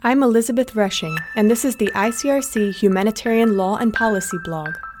I'm Elizabeth Rushing, and this is the ICRC Humanitarian Law and Policy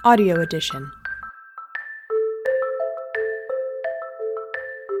blog, audio edition.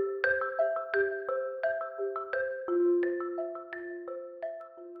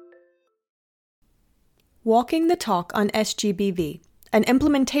 Walking the Talk on SGBV, an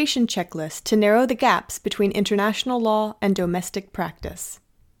implementation checklist to narrow the gaps between international law and domestic practice.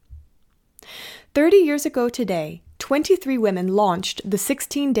 30 years ago today, 23 women launched the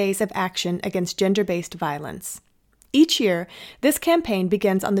 16 Days of Action Against Gender-Based Violence. Each year, this campaign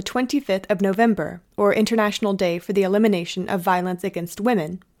begins on the 25th of November, or International Day for the Elimination of Violence Against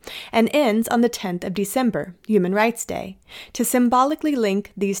Women, and ends on the 10th of December, Human Rights Day, to symbolically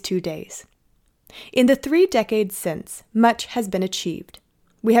link these 2 days. In the 3 decades since, much has been achieved.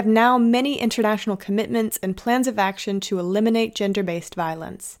 We have now many international commitments and plans of action to eliminate gender-based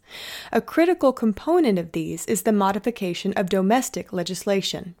violence. A critical component of these is the modification of domestic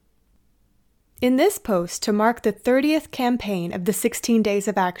legislation. In this post to mark the 30th campaign of the 16 Days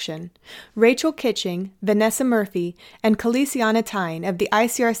of Action, Rachel Kitching, Vanessa Murphy, and Kalisiana Tyne of the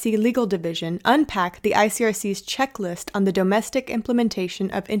ICRC Legal Division unpack the ICRC's checklist on the domestic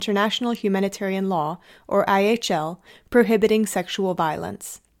implementation of international humanitarian law, or IHL, prohibiting sexual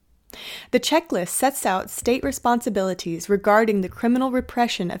violence. The checklist sets out state responsibilities regarding the criminal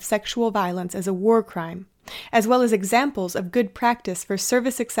repression of sexual violence as a war crime, as well as examples of good practice for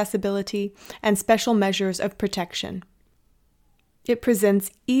service accessibility and special measures of protection. It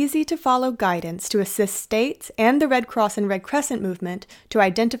presents easy-to-follow guidance to assist states and the Red Cross and Red Crescent movement to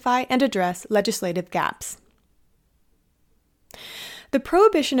identify and address legislative gaps. The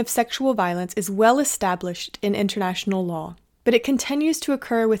prohibition of sexual violence is well established in international law, but it continues to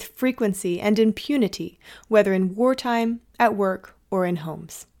occur with frequency and impunity, whether in wartime, at work, or in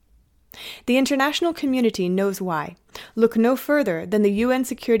homes. The international community knows why. Look no further than the UN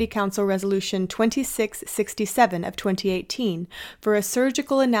Security Council Resolution 2667 of 2018 for a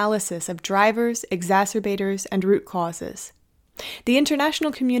surgical analysis of drivers, exacerbators, and root causes. The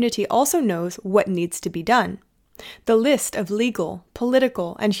international community also knows what needs to be done. The list of legal,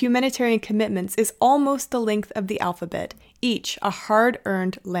 political, and humanitarian commitments is almost the length of the alphabet, each a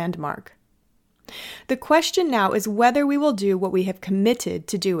hard-earned landmark. The question now is whether we will do what we have committed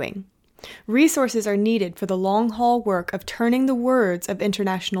to doing. Resources are needed for the long-haul work of turning the words of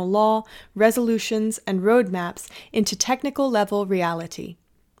international law, resolutions, and roadmaps into technical-level reality.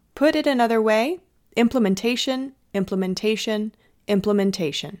 Put it another way, implementation, implementation,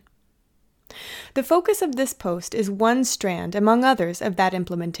 implementation. The focus of this post is one strand, among others, of that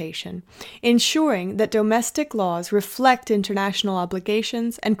implementation, ensuring that domestic laws reflect international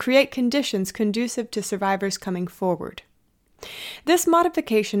obligations and create conditions conducive to survivors coming forward. This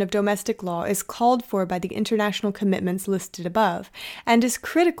modification of domestic law is called for by the international commitments listed above and is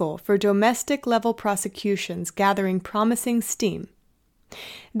critical for domestic-level prosecutions gathering promising steam.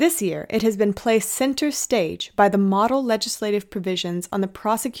 This year, it has been placed center stage by the model legislative provisions on the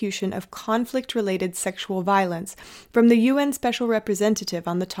prosecution of conflict-related sexual violence from the UN Special Representative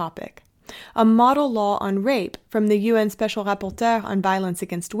on the topic, a model law on rape from the UN Special Rapporteur on Violence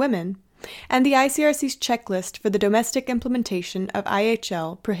Against Women, and the ICRC's checklist for the domestic implementation of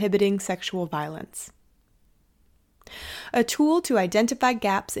IHL prohibiting sexual violence. A tool to identify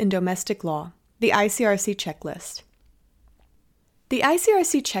gaps in domestic law, the ICRC checklist. The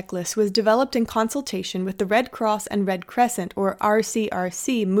ICRC checklist was developed in consultation with the Red Cross and Red Crescent, or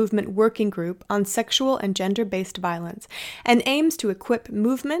RCRC, Movement Working Group on Sexual and Gender-Based Violence, and aims to equip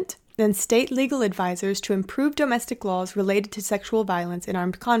movement and state legal advisors to improve domestic laws related to sexual violence in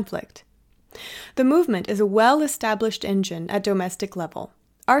armed conflict. The movement is a well-established engine at domestic level.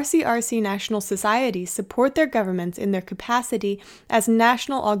 RCRC national societies support their governments in their capacity as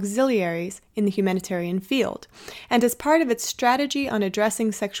national auxiliaries in the humanitarian field, and as part of its strategy on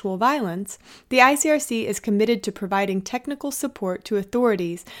addressing sexual violence, the ICRC is committed to providing technical support to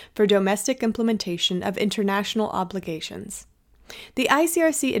authorities for domestic implementation of international obligations. The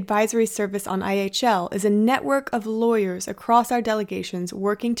ICRC Advisory Service on IHL is a network of lawyers across our delegations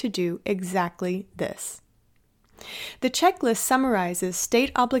working to do exactly this. The checklist summarizes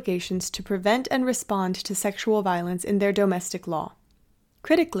state obligations to prevent and respond to sexual violence in their domestic law.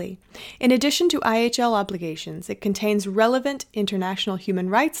 Critically, in addition to IHL obligations, it contains relevant international human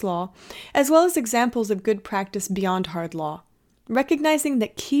rights law, as well as examples of good practice beyond hard law, recognizing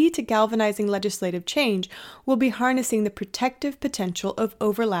that key to galvanizing legislative change will be harnessing the protective potential of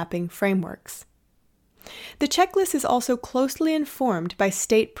overlapping frameworks. The checklist is also closely informed by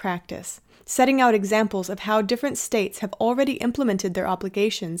state practice, setting out examples of how different states have already implemented their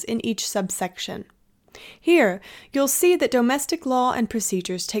obligations in each subsection. Here, you'll see that domestic law and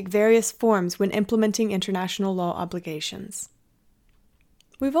procedures take various forms when implementing international law obligations.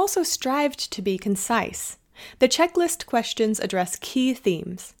 We've also strived to be concise. The checklist questions address key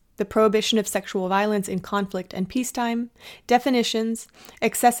themes: the prohibition of sexual violence in conflict and peacetime, definitions,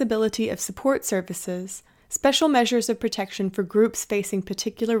 accessibility of support services, special measures of protection for groups facing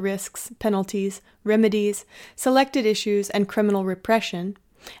particular risks, penalties, remedies, selected issues, and criminal repression,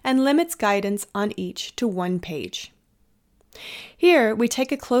 and limits guidance on each to 1 page. Here, we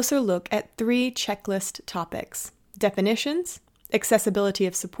take a closer look at 3 checklist topics: definitions, accessibility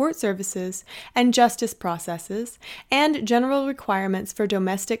of support services and justice processes, and general requirements for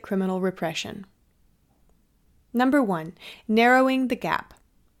domestic criminal repression. Number 1, narrowing the gap.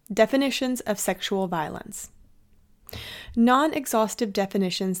 Definitions of sexual violence. Non-exhaustive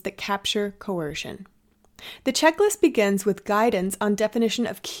definitions that capture coercion. The checklist begins with guidance on definition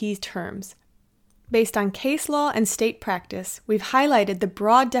of key terms. Based on case law and state practice, we've highlighted the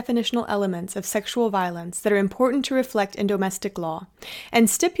broad definitional elements of sexual violence that are important to reflect in domestic law, and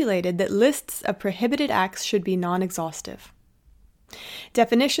stipulated that lists of prohibited acts should be non-exhaustive.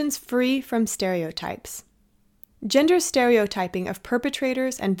 Definitions free from stereotypes. Gender stereotyping of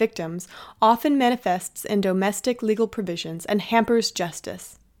perpetrators and victims often manifests in domestic legal provisions and hampers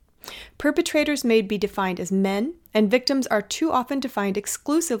justice. Perpetrators may be defined as men, and victims are too often defined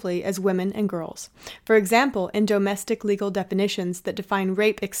exclusively as women and girls. For example, in domestic legal definitions that define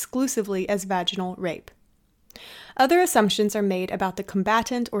rape exclusively as vaginal rape. Other assumptions are made about the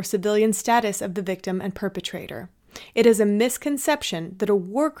combatant or civilian status of the victim and perpetrator. It is a misconception that a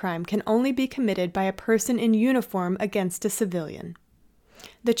war crime can only be committed by a person in uniform against a civilian.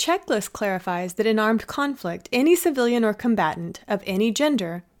 The checklist clarifies that in armed conflict, any civilian or combatant of any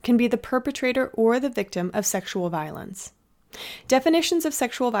gender can be the perpetrator or the victim of sexual violence. Definitions of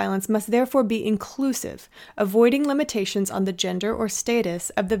sexual violence must therefore be inclusive, avoiding limitations on the gender or status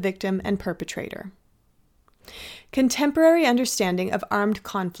of the victim and perpetrator. Contemporary understanding of armed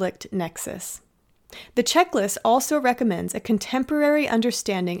conflict nexus. The checklist also recommends a contemporary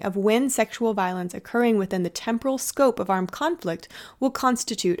understanding of when sexual violence occurring within the temporal scope of armed conflict will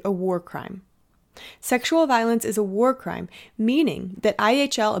constitute a war crime. Sexual violence is a war crime, meaning that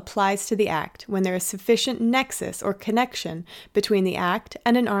IHL applies to the act when there is sufficient nexus or connection between the act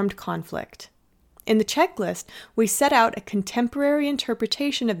and an armed conflict. In the checklist, we set out a contemporary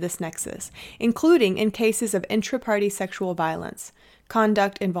interpretation of this nexus, including in cases of intra-party sexual violence,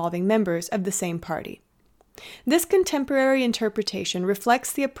 conduct involving members of the same party. This contemporary interpretation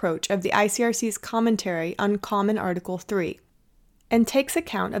reflects the approach of the ICRC's commentary on Common Article 3, and takes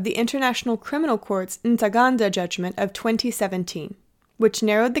account of the International Criminal Court's Ntaganda judgment of 2017, which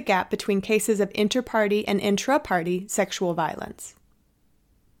narrowed the gap between cases of inter-party and intra-party sexual violence.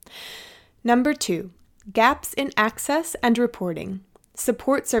 Number 2, gaps in access and reporting,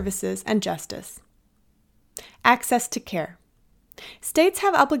 support services and justice. Access to care. States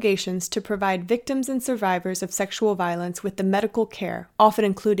have obligations to provide victims and survivors of sexual violence with the medical care, often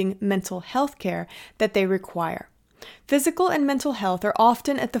including mental health care, that they require. Physical and mental health are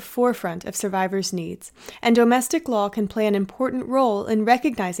often at the forefront of survivors' needs, and domestic law can play an important role in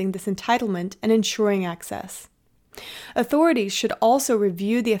recognizing this entitlement and ensuring access. Authorities should also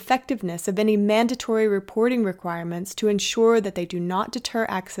review the effectiveness of any mandatory reporting requirements to ensure that they do not deter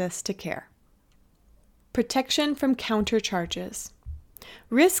access to care. Protection from countercharges.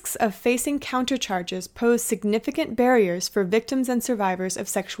 Risks of facing countercharges pose significant barriers for victims and survivors of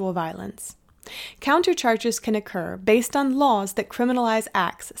sexual violence. Countercharges can occur based on laws that criminalize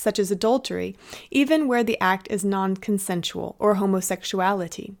acts such as adultery, even where the act is non-consensual, or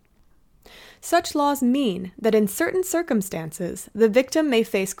homosexuality. Such laws mean that in certain circumstances, the victim may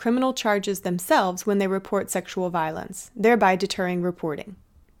face criminal charges themselves when they report sexual violence, thereby deterring reporting.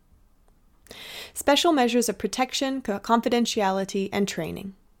 Special measures of protection, confidentiality, and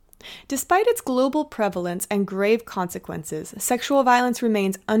training. Despite its global prevalence and grave consequences, sexual violence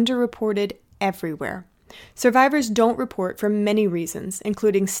remains underreported everywhere. Survivors don't report for many reasons,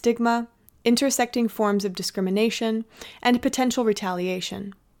 including stigma, intersecting forms of discrimination, and potential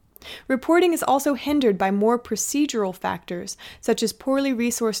retaliation. Reporting is also hindered by more procedural factors, such as poorly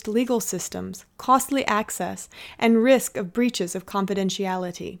resourced legal systems, costly access, and risk of breaches of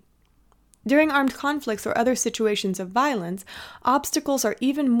confidentiality. During armed conflicts or other situations of violence, obstacles are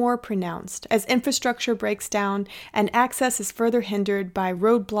even more pronounced as infrastructure breaks down and access is further hindered by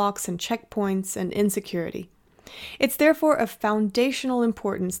roadblocks and checkpoints and insecurity. It's therefore of foundational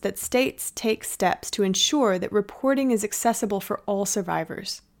importance that states take steps to ensure that reporting is accessible for all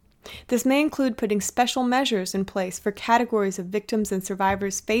survivors. This may include putting special measures in place for categories of victims and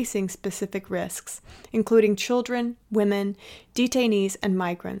survivors facing specific risks, including children, women, detainees, and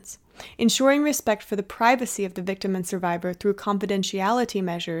migrants, ensuring respect for the privacy of the victim and survivor through confidentiality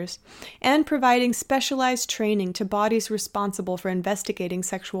measures, and providing specialized training to bodies responsible for investigating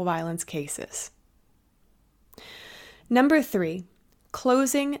sexual violence cases. Number 3,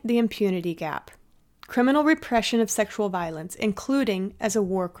 closing the impunity gap. Criminal repression of sexual violence, including as a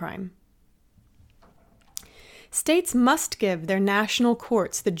war crime. States must give their national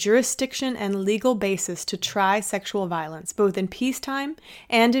courts the jurisdiction and legal basis to try sexual violence, both in peacetime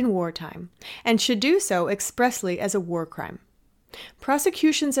and in wartime, and should do so expressly as a war crime.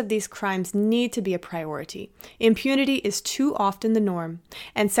 Prosecutions of these crimes need to be a priority. Impunity is too often the norm,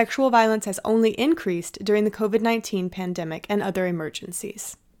 and sexual violence has only increased during the COVID-19 pandemic and other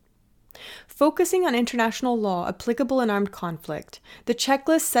emergencies. Focusing on international law applicable in armed conflict, the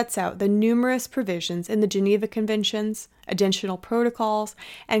checklist sets out the numerous provisions in the Geneva Conventions, additional protocols,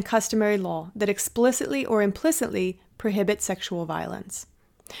 and customary law that explicitly or implicitly prohibit sexual violence.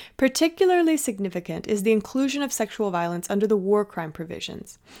 Particularly significant is the inclusion of sexual violence under the war crime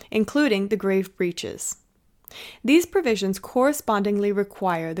provisions, including the grave breaches. These provisions correspondingly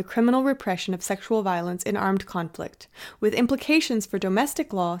require the criminal repression of sexual violence in armed conflict, with implications for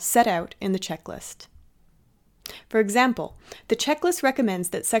domestic law set out in the checklist. For example, the checklist recommends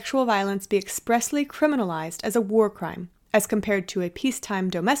that sexual violence be expressly criminalized as a war crime, as compared to a peacetime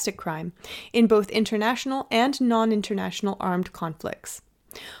domestic crime, in both international and non-international armed conflicts.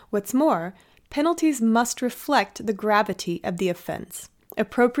 What's more, penalties must reflect the gravity of the offense.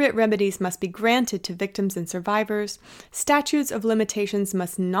 Appropriate remedies must be granted to victims and survivors, statutes of limitations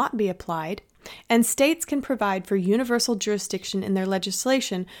must not be applied, and states can provide for universal jurisdiction in their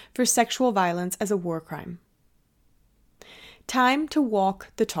legislation for sexual violence as a war crime. Time to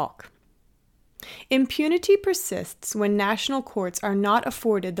walk the talk. Impunity persists when national courts are not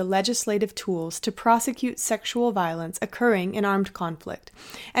afforded the legislative tools to prosecute sexual violence occurring in armed conflict,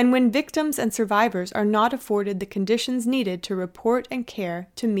 and when victims and survivors are not afforded the conditions needed to report and care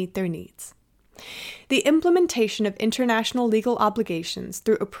to meet their needs. The implementation of international legal obligations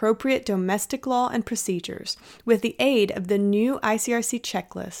through appropriate domestic law and procedures, with the aid of the new ICRC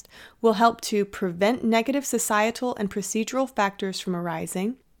checklist, will help to prevent negative societal and procedural factors from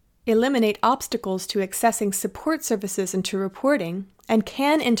arising, eliminate obstacles to accessing support services and to reporting, and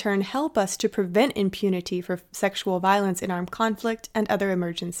can in turn help us to prevent impunity for sexual violence in armed conflict and other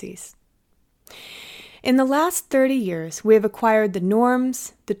emergencies. In the last 30 years, we have acquired the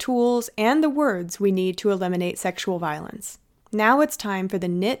norms, the tools, and the words we need to eliminate sexual violence. Now it's time for the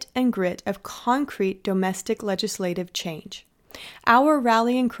knit and grit of concrete domestic legislative change. Our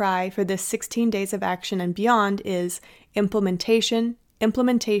rallying cry for this 16 days of action and beyond is implementation,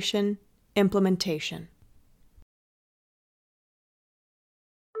 implementation, implementation.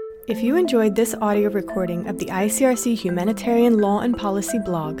 If you enjoyed this audio recording of the ICRC Humanitarian Law and Policy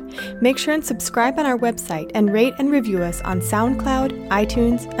blog, make sure and subscribe on our website and rate and review us on SoundCloud,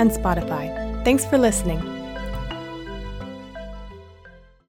 iTunes, and Spotify. Thanks for listening.